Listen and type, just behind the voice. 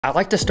I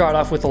like to start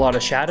off with a lot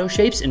of shadow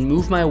shapes and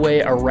move my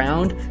way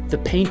around the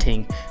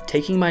painting,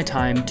 taking my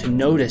time to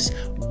notice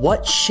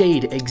what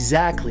shade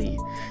exactly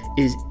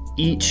is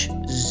each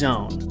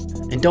zone.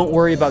 And don't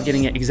worry about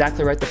getting it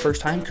exactly right the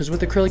first time, because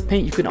with acrylic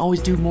paint, you can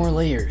always do more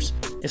layers.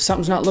 If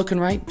something's not looking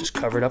right, just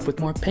cover it up with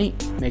more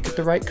paint, make it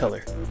the right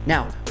color.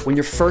 Now, when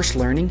you're first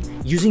learning,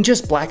 using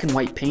just black and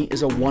white paint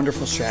is a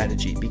wonderful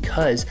strategy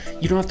because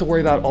you don't have to worry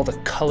about all the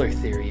color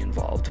theory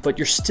involved, but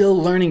you're still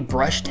learning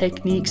brush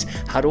techniques,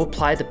 how to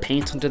apply the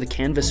paint onto the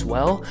canvas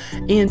well,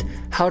 and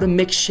how to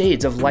mix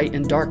shades of light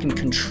and dark and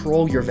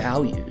control your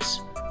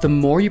values. The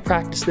more you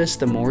practice this,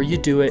 the more you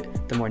do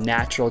it, the more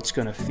natural it's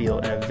gonna feel,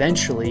 and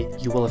eventually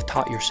you will have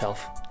taught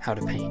yourself how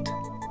to paint.